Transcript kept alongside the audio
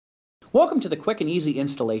Welcome to the quick and easy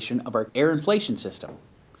installation of our air inflation system.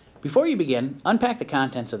 Before you begin, unpack the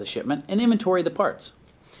contents of the shipment and inventory the parts.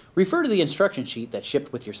 Refer to the instruction sheet that's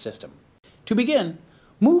shipped with your system. To begin,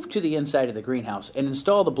 move to the inside of the greenhouse and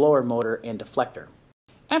install the blower motor and deflector.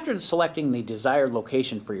 After selecting the desired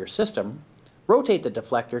location for your system, rotate the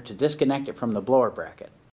deflector to disconnect it from the blower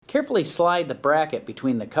bracket. Carefully slide the bracket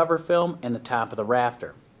between the cover film and the top of the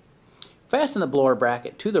rafter. Fasten the blower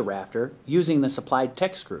bracket to the rafter using the supplied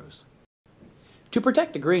Tech screws. To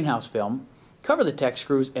protect the greenhouse film, cover the Tech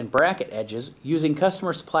screws and bracket edges using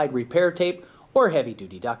customer-supplied repair tape or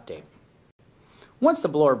heavy-duty duct tape. Once the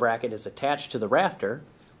blower bracket is attached to the rafter,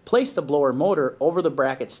 place the blower motor over the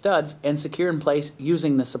bracket studs and secure in place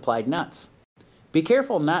using the supplied nuts. Be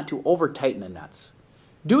careful not to over-tighten the nuts.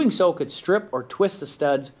 Doing so could strip or twist the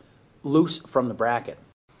studs loose from the bracket.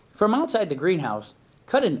 From outside the greenhouse,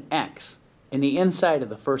 cut an X in the inside of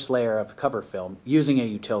the first layer of cover film using a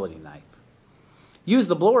utility knife. Use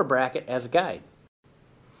the blower bracket as a guide.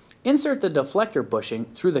 Insert the deflector bushing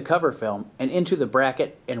through the cover film and into the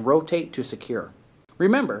bracket and rotate to secure.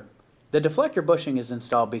 Remember, the deflector bushing is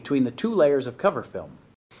installed between the two layers of cover film.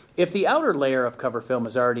 If the outer layer of cover film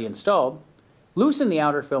is already installed, loosen the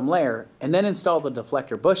outer film layer and then install the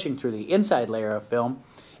deflector bushing through the inside layer of film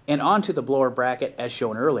and onto the blower bracket as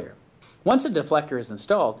shown earlier. Once the deflector is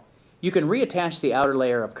installed, you can reattach the outer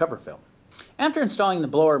layer of cover film. After installing the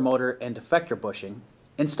blower motor and deflector bushing,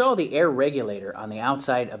 install the air regulator on the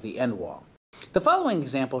outside of the end wall. The following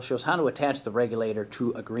example shows how to attach the regulator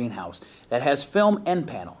to a greenhouse that has film end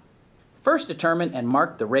panel. First, determine and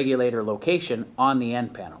mark the regulator location on the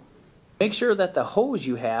end panel. Make sure that the hose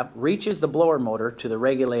you have reaches the blower motor to the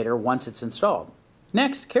regulator once it's installed.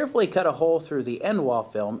 Next, carefully cut a hole through the end wall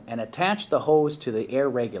film and attach the hose to the air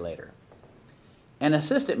regulator. An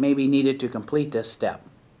assistant may be needed to complete this step.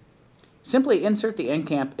 Simply insert the end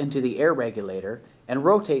cap into the air regulator and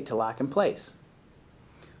rotate to lock in place.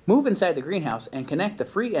 Move inside the greenhouse and connect the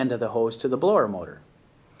free end of the hose to the blower motor.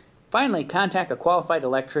 Finally, contact a qualified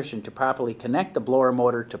electrician to properly connect the blower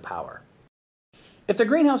motor to power. If the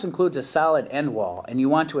greenhouse includes a solid end wall and you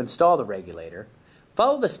want to install the regulator,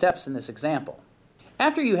 follow the steps in this example.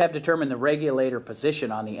 After you have determined the regulator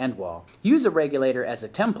position on the end wall, use the regulator as a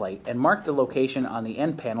template and mark the location on the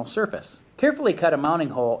end panel surface. Carefully cut a mounting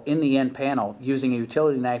hole in the end panel using a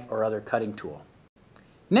utility knife or other cutting tool.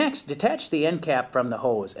 Next, detach the end cap from the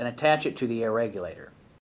hose and attach it to the air regulator.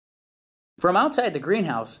 From outside the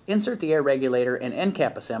greenhouse, insert the air regulator and end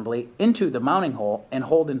cap assembly into the mounting hole and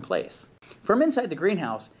hold in place. From inside the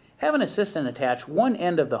greenhouse, have an assistant attach one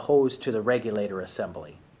end of the hose to the regulator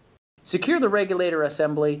assembly. Secure the regulator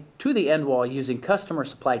assembly to the end wall using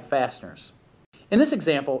customer-supplied fasteners. In this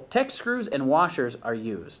example, Tech screws and washers are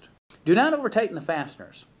used. Do not over-tighten the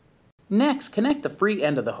fasteners. Next, connect the free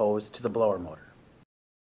end of the hose to the blower motor.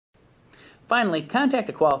 Finally, contact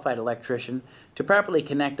a qualified electrician to properly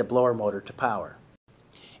connect the blower motor to power.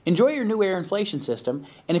 Enjoy your new air inflation system,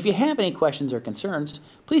 and if you have any questions or concerns,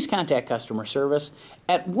 please contact customer service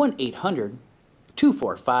at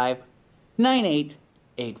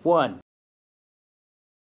 1-800-245-9881.